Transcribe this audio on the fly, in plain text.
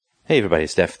Hey everybody,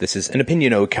 Steph. This is an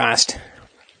Opinionocast,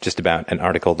 just about an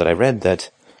article that I read that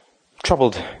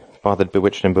troubled, bothered,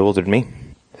 bewitched, and bewildered me.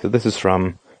 So this is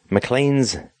from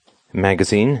Maclean's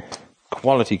magazine,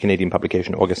 quality Canadian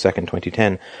publication, August 2nd,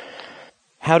 2010.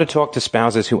 How to talk to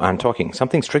spouses who aren't talking.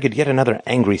 Something's triggered yet another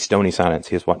angry, stony silence.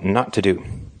 Here's what not to do.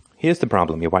 Here's the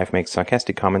problem. Your wife makes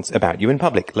sarcastic comments about you in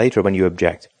public, later when you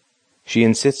object. She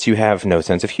insists you have no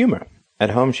sense of humor. At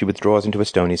home, she withdraws into a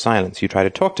stony silence. You try to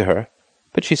talk to her,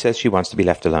 but she says she wants to be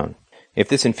left alone. If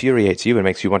this infuriates you and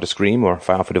makes you want to scream or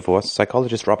file for divorce,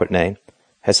 psychologist Robert Ney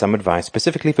has some advice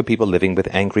specifically for people living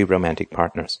with angry romantic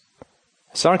partners.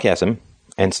 Sarcasm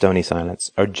and stony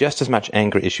silence are just as much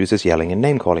anger issues as yelling and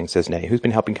name-calling, says Ney, who's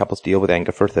been helping couples deal with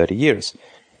anger for 30 years.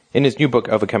 In his new book,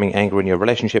 Overcoming Anger in Your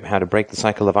Relationship, How to Break the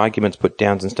Cycle of Arguments,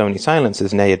 Put-Downs, and Stony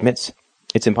Silences, Ney admits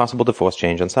it's impossible to force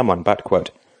change on someone, but,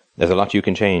 quote, there's a lot you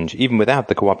can change, even without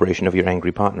the cooperation of your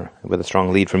angry partner. With a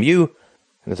strong lead from you,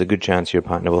 there's a good chance your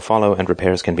partner will follow and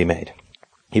repairs can be made.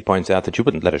 He points out that you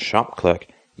wouldn't let a shop clerk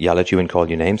yell at you and call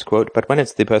you names, quote, but when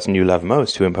it's the person you love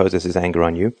most who imposes his anger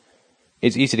on you,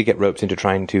 it's easy to get roped into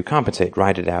trying to compensate,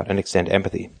 ride it out, and extend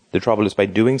empathy. The trouble is by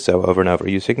doing so over and over,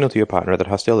 you signal to your partner that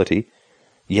hostility,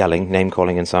 yelling,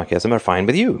 name-calling, and sarcasm are fine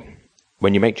with you.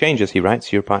 When you make changes, he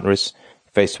writes, your partner is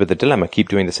faced with a dilemma. Keep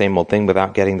doing the same old thing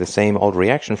without getting the same old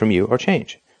reaction from you, or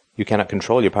change. You cannot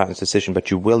control your partner's decision,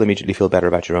 but you will immediately feel better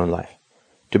about your own life.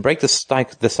 To break the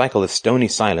cycle of stony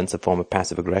silence, a form of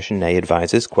passive aggression, Ney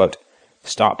advises, quote,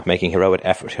 stop making heroic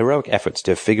efforts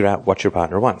to figure out what your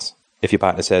partner wants. If your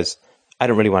partner says, I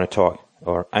don't really want to talk,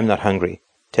 or I'm not hungry,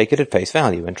 take it at face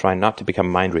value and try not to become a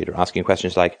mind reader, asking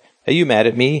questions like, are you mad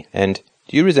at me? And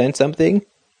do you resent something?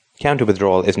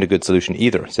 Counter-withdrawal isn't a good solution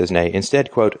either, says Ney.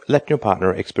 Instead, quote, let your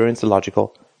partner experience the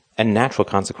logical and natural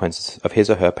consequences of his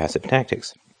or her passive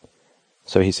tactics.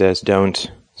 So he says, don't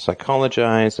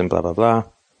psychologize and blah, blah, blah.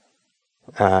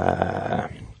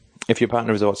 If your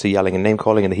partner resorts to yelling and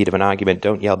name-calling in the heat of an argument,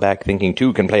 don't yell back thinking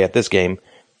two can play at this game.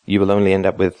 You will only end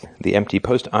up with the empty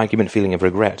post-argument feeling of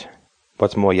regret.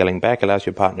 What's more, yelling back allows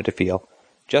your partner to feel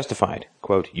justified.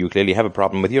 Quote, you clearly have a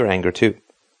problem with your anger too.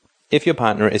 If your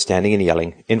partner is standing and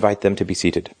yelling, invite them to be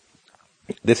seated.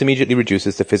 This immediately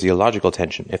reduces the physiological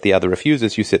tension. If the other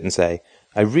refuses, you sit and say,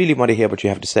 I really want to hear what you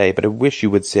have to say, but I wish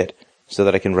you would sit so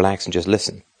that I can relax and just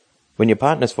listen. When your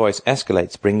partner's voice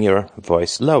escalates, bring your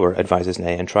voice lower, advises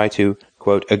Ney, and try to,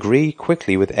 quote, agree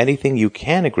quickly with anything you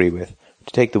can agree with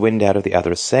to take the wind out of the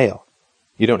other's sail.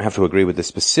 You don't have to agree with the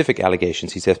specific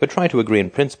allegations, he says, but try to agree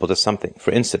in principle to something.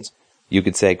 For instance, you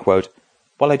could say, quote,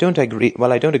 While I don't agree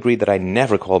that I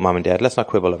never call mom and dad, let's not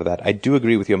quibble over that. I do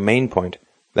agree with your main point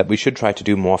that we should try to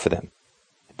do more for them.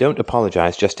 Don't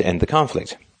apologize just to end the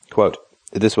conflict. Quote,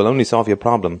 this will only solve your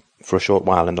problem for a short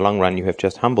while. In the long run, you have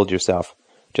just humbled yourself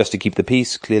just to keep the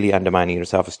peace, clearly undermining your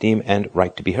self-esteem and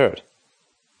right to be heard.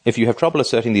 If you have trouble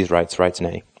asserting these rights, writes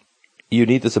Ney, you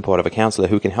need the support of a counselor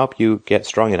who can help you get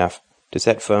strong enough to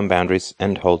set firm boundaries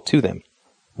and hold to them.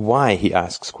 Why, he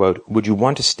asks, quote, would you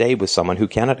want to stay with someone who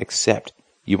cannot accept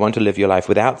you want to live your life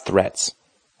without threats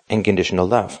and conditional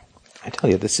love? I tell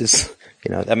you, this is,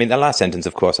 the last sentence,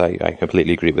 of course, I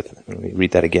completely agree with. Let me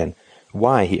read that again.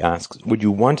 Why, he asks, would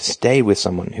you want to stay with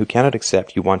someone who cannot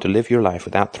accept you want to live your life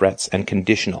without threats and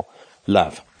conditional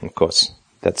love? Of course,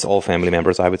 that's all family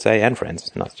members, I would say, and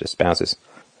friends, not just spouses.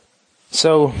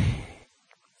 So,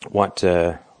 what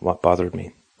bothered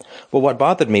me? Well, what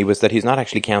bothered me was that he's not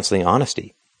actually counseling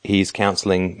honesty. He's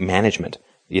counseling management.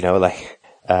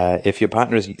 If your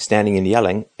partner is standing and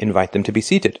yelling, invite them to be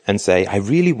seated and say, I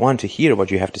really want to hear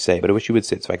what you have to say, but I wish you would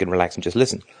sit so I can relax and just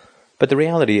listen. But the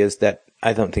reality is that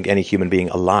I don't think any human being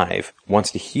alive wants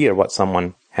to hear what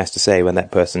someone has to say when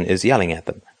that person is yelling at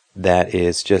them. That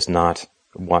is just not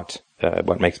what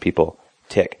makes people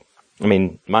tick.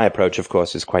 My approach, of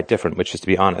course, is quite different, which is to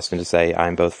be honest and to say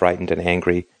I'm both frightened and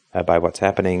angry by what's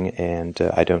happening, and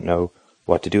I don't know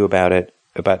what to do about it.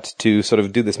 But to sort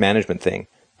of do this management thing,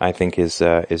 I think is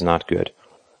not good.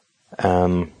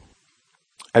 I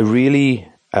really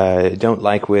don't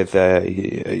like with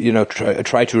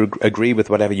try to agree with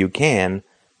whatever you can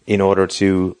in order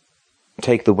to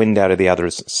take the wind out of the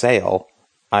other's sail.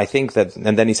 I think that,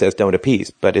 and then he says don't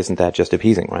appease, but isn't that just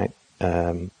appeasing, right?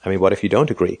 What if you don't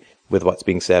agree with what's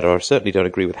being said, or certainly don't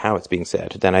agree with how it's being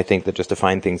said? Then I think that just to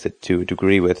find things to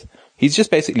agree with, he's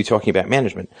just basically talking about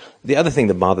management. The other thing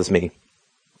that bothers me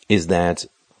is that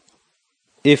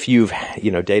if you've,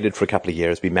 dated for a couple of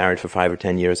years, been married for 5 or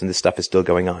 10 years, and this stuff is still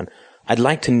going on, I'd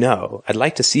like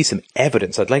to see some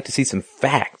evidence, I'd like to see some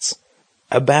facts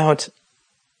about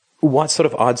what sort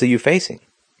of odds are you facing,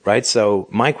 right? So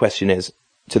my question is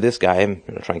to this guy, I'm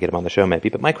going to try and get him on the show maybe,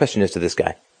 but my question is to this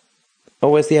guy, Oh,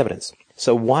 where's the evidence?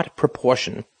 So what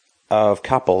proportion of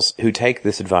couples who take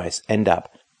this advice end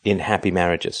up in happy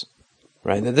marriages?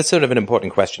 Right? That's sort of an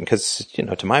important question because,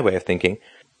 to my way of thinking,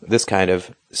 this kind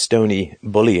of stony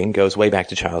bullying goes way back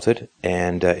to childhood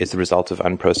and is the result of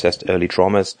unprocessed early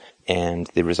traumas, and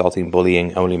the resulting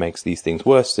bullying only makes these things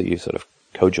worse, so you sort of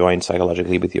co-join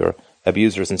psychologically with your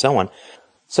abusers and so on.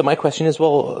 So my question is,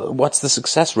 well, what's the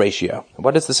success ratio?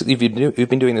 What is this? If you've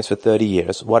been doing this for 30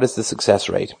 years, what is the success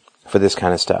rate for this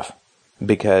kind of stuff?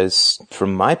 Because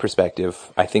from my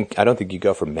perspective, I don't think you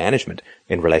go for management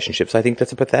in relationships. I think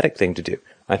that's a pathetic thing to do.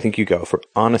 I think you go for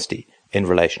honesty in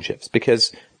relationships,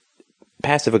 because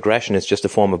passive aggression is just a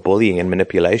form of bullying and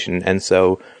manipulation. And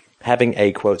so having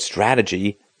a, quote,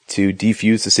 strategy to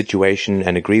defuse the situation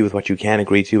and agree with what you can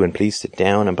agree to and please sit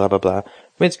down and blah, blah, blah. I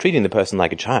mean, it's treating the person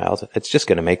like a child. It's just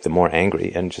going to make them more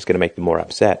angry and just going to make them more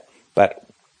upset. But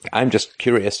I'm just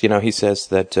curious. He says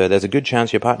that there's a good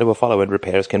chance your partner will follow and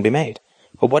repairs can be made.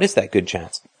 Well, what is that good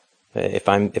chance? If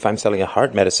I'm selling a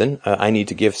heart medicine, I need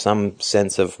to give some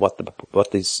sense of what the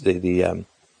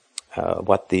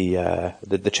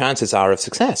chances are of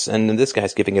success. And this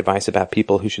guy's giving advice about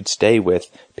people who should stay with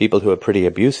people who are pretty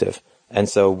abusive. And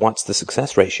so what's the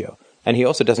success ratio? And he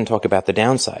also doesn't talk about the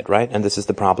downside, right? And this is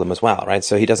the problem as well, right?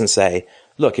 So he doesn't say,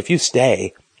 look, if you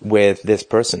stay with this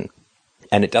person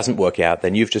and it doesn't work out,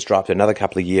 then you've just dropped another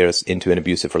couple of years into an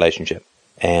abusive relationship.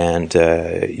 And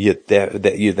you're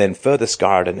then further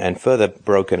scarred and further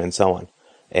broken and so on.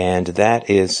 And that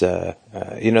is, they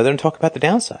don't talk about the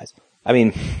downsides. I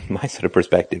mean, my sort of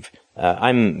perspective,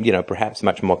 I'm, perhaps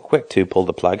much more quick to pull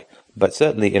the plug, but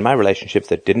certainly in my relationships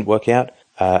that didn't work out,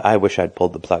 I wish I'd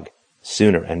pulled the plug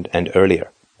sooner and earlier.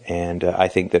 And I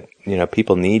think that,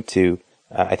 people need to,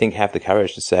 have the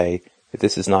courage to say that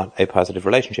this is not a positive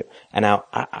relationship. And now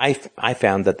I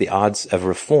found that the odds of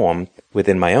reform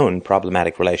within my own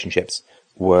problematic relationships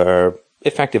were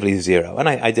effectively zero. And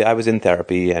I was in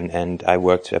therapy and I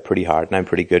worked pretty hard, and I'm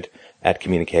pretty good at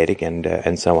communicating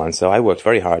and so on. So I worked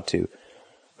very hard to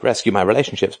rescue my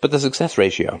relationships, but the success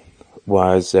ratio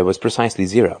was precisely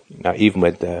zero. Even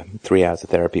with 3 hours of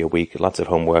therapy a week, lots of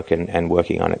homework and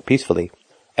working on it peacefully.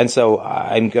 And so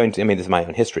this is my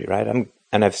own history, right?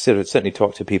 And I've certainly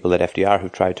talked to people at FDR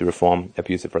who've tried to reform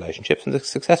abusive relationships, and the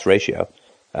success ratio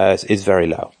is very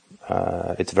low.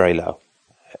 It's very low.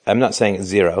 I'm not saying it's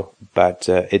zero, but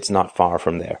it's not far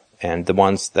from there. And the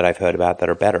ones that I've heard about that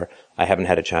are better, I haven't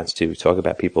had a chance to talk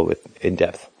about people with in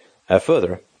depth.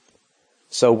 Further,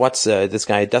 so this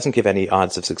guy doesn't give any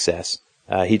odds of success.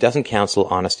 He doesn't counsel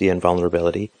honesty and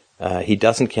vulnerability. He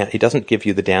doesn't give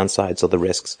you the downsides or the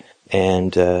risks.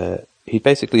 And he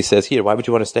basically says here, why would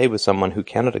you want to stay with someone who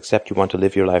cannot accept you want to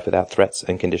live your life without threats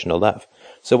and conditional love?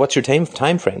 So what's your time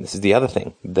frame? This is the other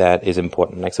thing that is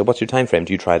important. So what's your time frame?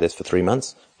 Do you try this for 3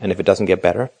 months? And if it doesn't get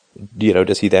better,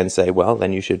 does he then say, well,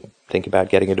 then you should think about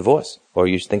getting a divorce, or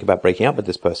you should think about breaking up with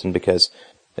this person, because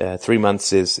 3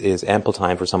 months is ample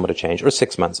time for someone to change, or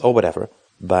 6 months, or whatever.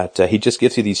 But he just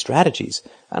gives you these strategies.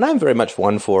 And I'm very much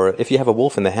one for, if you have a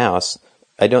wolf in the house,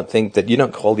 I don't think that you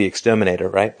don't call the exterminator,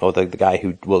 right? Or the guy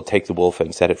who will take the wolf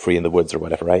and set it free in the woods or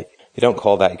whatever, right? You don't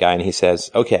call that guy and he says,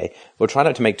 okay, well, try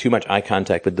not to make too much eye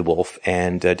contact with the wolf,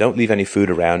 and don't leave any food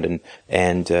around,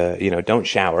 and don't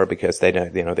shower, because they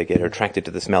don't, they get attracted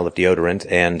to the smell of deodorant,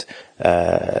 and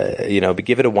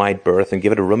give it a wide berth and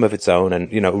give it a room of its own,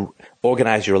 and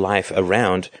organize your life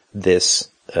around this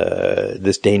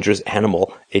dangerous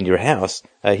animal in your house.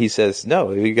 He says,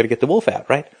 no, you got to get the wolf out,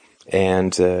 right?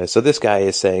 And so this guy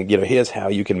is saying, here's how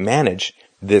you can manage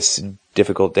this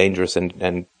difficult, dangerous,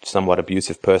 and somewhat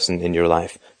abusive person in your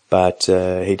life. But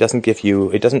it doesn't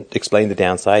explain the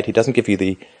downside. He doesn't give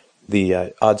you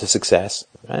the odds of success.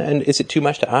 And is it too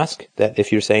much to ask that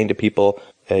if you're saying to people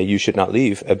you should not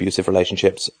leave abusive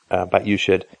relationships, but you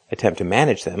should attempt to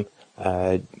manage them?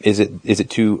 Is it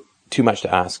too much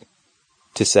to ask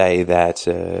to say that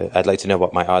I'd like to know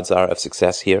what my odds are of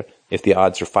success here? If the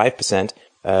odds are 5%,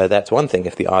 that's one thing.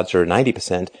 If the odds are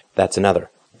 90%, that's another.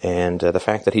 And the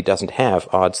fact that he doesn't have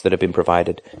odds that have been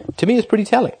provided, to me, is pretty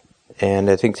telling. And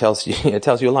I think it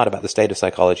tells you a lot about the state of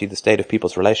psychology, the state of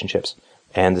people's relationships,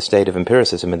 and the state of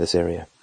empiricism in this area.